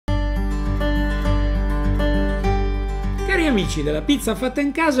amici della Pizza Fatta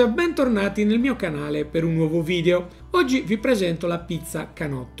in Casa, bentornati nel mio canale per un nuovo video. Oggi vi presento la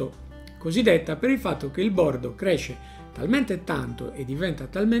pizza-canotto, cosiddetta per il fatto che il bordo cresce talmente tanto e diventa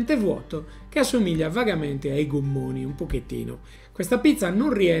talmente vuoto che assomiglia vagamente ai gommoni, un pochettino. Questa pizza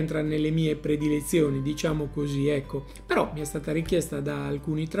non rientra nelle mie predilezioni, diciamo così, ecco, però mi è stata richiesta da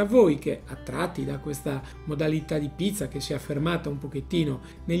alcuni tra voi che, attratti da questa modalità di pizza che si è affermata un pochettino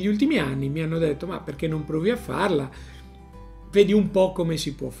negli ultimi anni, mi hanno detto: ma perché non provi a farla? Vedi un po' come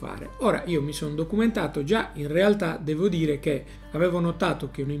si può fare. Ora, io mi sono documentato, già in realtà devo dire che avevo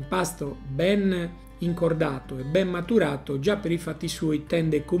notato che un impasto ben incordato e ben maturato già per i fatti suoi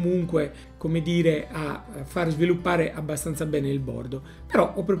tende comunque, come dire, a far sviluppare abbastanza bene il bordo.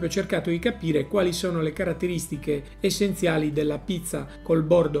 Però ho proprio cercato di capire quali sono le caratteristiche essenziali della pizza col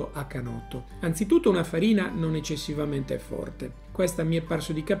bordo a canotto. Anzitutto una farina non eccessivamente forte. Questa mi è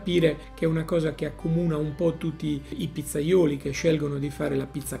parso di capire che è una cosa che accomuna un po' tutti i pizzaioli che scelgono di fare la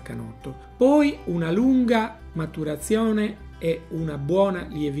pizza a canotto. Poi una lunga maturazione e una buona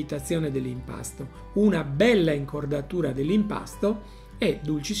lievitazione dell'impasto, una bella incordatura dell'impasto e,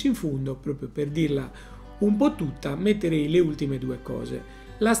 dulcis in fundo, proprio per dirla un po' tutta, metterei le ultime due cose,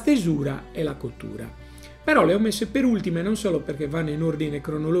 la stesura e la cottura. Però le ho messe per ultime non solo perché vanno in ordine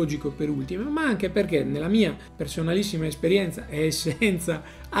cronologico per ultime, ma anche perché nella mia personalissima esperienza e senza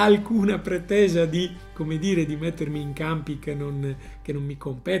alcuna pretesa di, come dire, di mettermi in campi che non mi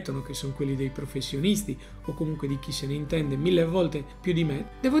competono, che sono quelli dei professionisti o comunque di chi se ne intende 1000 volte più di me,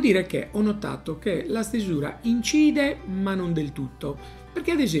 devo dire che ho notato che la stesura incide ma non del tutto.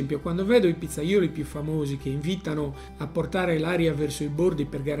 Perché ad esempio quando vedo i pizzaioli più famosi che invitano a portare l'aria verso i bordi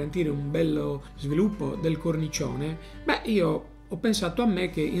per garantire un bello sviluppo del cornicione, io ho pensato a me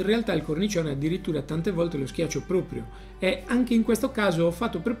che in realtà il cornicione addirittura tante volte lo schiaccio proprio e anche in questo caso ho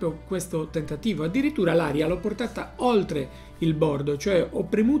fatto proprio questo tentativo, addirittura l'aria l'ho portata oltre il bordo, cioè ho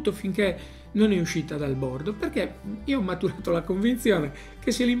premuto finché non è uscita dal bordo, perché io ho maturato la convinzione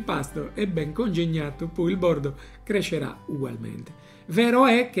che se l'impasto è ben congegnato poi il bordo crescerà ugualmente. Vero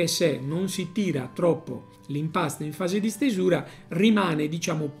è che se non si tira troppo l'impasto in fase di stesura rimane,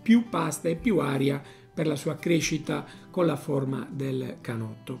 diciamo, più pasta e più aria per la sua crescita con la forma del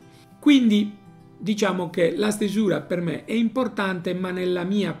canotto. Quindi diciamo che la stesura per me è importante, ma nella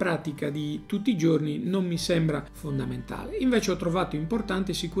mia pratica di tutti i giorni non mi sembra fondamentale. Invece ho trovato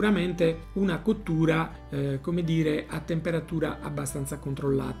importante sicuramente una cottura, come dire, a temperatura abbastanza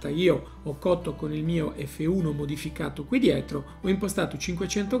controllata. Io ho cotto con il mio F1 modificato qui dietro, ho impostato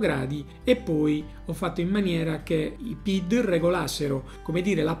 500 gradi e poi ho fatto in maniera che i PID regolassero, come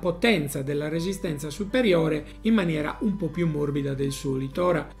dire, la potenza della resistenza superiore in maniera un po' più morbida del solito.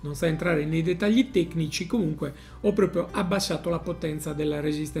 Ora non sto a entrare nei dettagli tecnici, comunque ho proprio abbassato la potenza della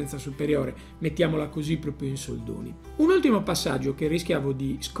resistenza superiore, mettiamola così proprio in soldoni. Un ultimo passaggio che rischiavo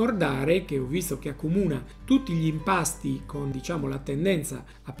di scordare, che ho visto che accomuna tutti gli impasti con, diciamo, la tendenza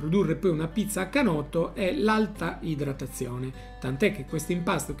a produrre poi una pizza a canotto, è l'alta idratazione, tant'è che questo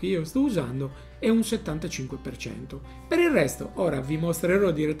impasto che io sto usando è un 75%. Per il resto ora vi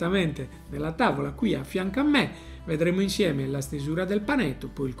mostrerò direttamente nella tavola qui a fianco a me. Vedremo insieme la stesura del panetto,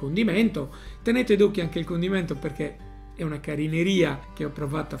 poi il condimento. Tenete d'occhio anche il condimento perché è una carineria che ho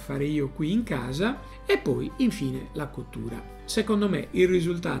provato a fare io qui in casa, e poi infine la cottura. Secondo me il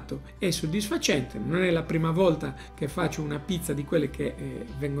risultato è soddisfacente, non è la prima volta che faccio una pizza di quelle che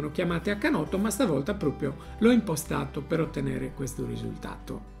vengono chiamate a canotto, ma stavolta proprio l'ho impostato per ottenere questo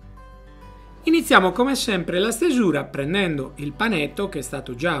risultato. Iniziamo come sempre la stesura prendendo il panetto che è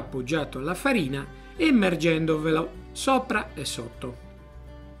stato già appoggiato alla farina e immergendovelo sopra e sotto.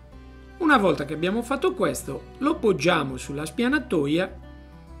 Una volta che abbiamo fatto questo, lo poggiamo sulla spianatoia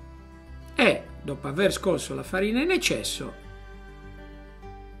e, dopo aver scosso la farina in eccesso,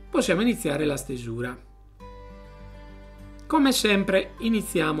 possiamo iniziare la stesura. Come sempre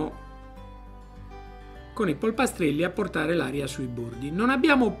iniziamo con i polpastrelli a portare l'aria sui bordi. Non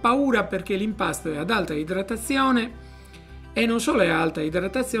abbiamo paura perché l'impasto è ad alta idratazione e non solo è a alta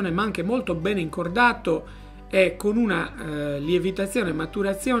idratazione ma anche molto ben incordato e con una lievitazione e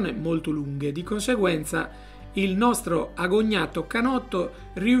maturazione molto lunghe. Di conseguenza il nostro agognato canotto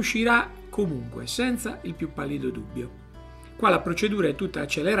riuscirà comunque, senza il più pallido dubbio. Qua la procedura è tutta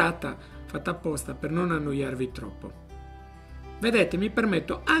accelerata, fatta apposta per non annoiarvi troppo. Vedete, mi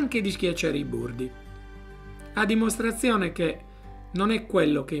permetto anche di schiacciare i bordi, a dimostrazione che non è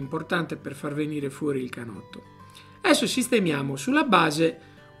quello che è importante per far venire fuori il canotto. Adesso sistemiamo sulla base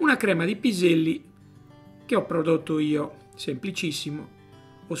una crema di piselli che ho prodotto io, semplicissimo.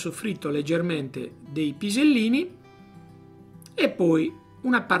 Ho soffritto leggermente dei pisellini e poi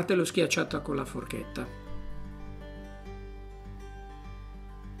una parte l'ho schiacciata con la forchetta.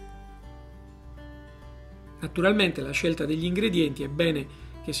 Naturalmente la scelta degli ingredienti è bene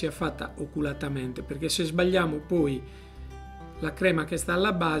che sia fatta oculatamente, perché se sbagliamo poi la crema che sta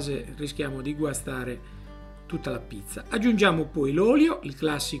alla base rischiamo di guastare tutta la pizza. Aggiungiamo poi l'olio, il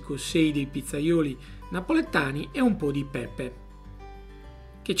classico 6 dei pizzaioli napoletani, e un po' di pepe,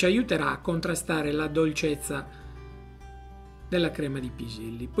 che ci aiuterà a contrastare la dolcezza della crema di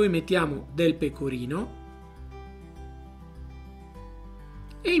piselli. Poi mettiamo del pecorino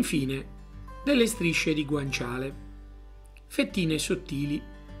e infine delle strisce di guanciale, fettine sottili.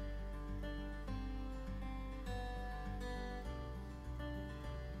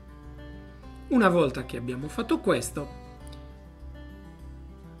 Una volta che abbiamo fatto questo,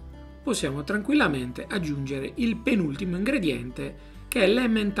 possiamo tranquillamente aggiungere il penultimo ingrediente, che è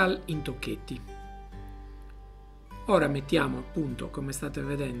l'emmental in tocchetti. Ora mettiamo appunto, come state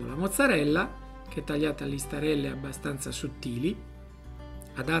vedendo, la mozzarella, che è tagliata a listarelle abbastanza sottili,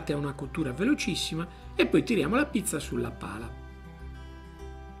 adatte a una cottura velocissima, e poi tiriamo la pizza sulla pala.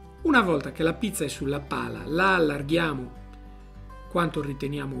 Una volta che la pizza è sulla pala, la allarghiamo quanto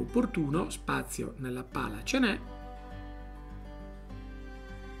riteniamo opportuno, spazio nella pala ce n'è,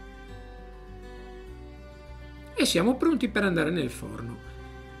 e siamo pronti per andare nel forno.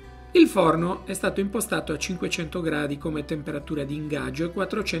 Il forno è stato impostato a 500 gradi come temperatura di ingaggio e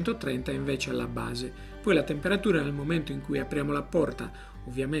 430 invece alla base. Poi la temperatura nel momento in cui apriamo la porta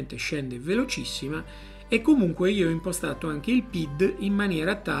ovviamente scende velocissima, e comunque io ho impostato anche il PID in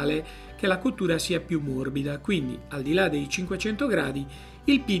maniera tale che la cottura sia più morbida, quindi al di là dei 500 gradi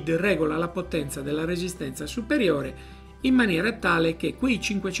il PID regola la potenza della resistenza superiore in maniera tale che quei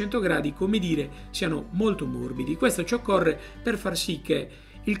 500 gradi, come dire, siano molto morbidi. Questo ci occorre per far sì che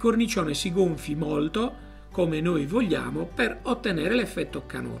il cornicione si gonfi molto, come noi vogliamo, per ottenere l'effetto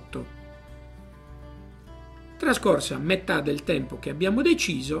canotto. Trascorsa metà del tempo che abbiamo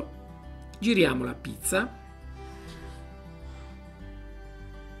deciso, giriamo la pizza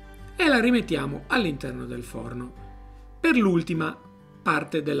e la rimettiamo all'interno del forno per l'ultima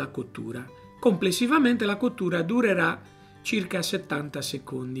parte della cottura. Complessivamente la cottura durerà circa 70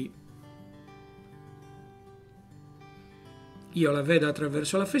 secondi. Io la vedo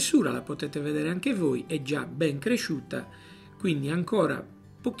attraverso la fessura, la potete vedere anche voi, è già ben cresciuta, quindi ancora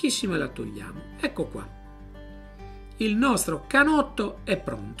pochissimo e la togliamo. Ecco qua. Il nostro canotto è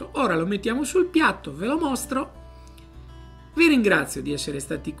pronto. Ora lo mettiamo sul piatto, ve lo mostro. Vi ringrazio di essere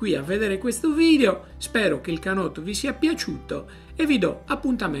stati qui a vedere questo video, spero che il canotto vi sia piaciuto e vi do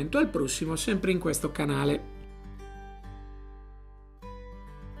appuntamento al prossimo, sempre in questo canale.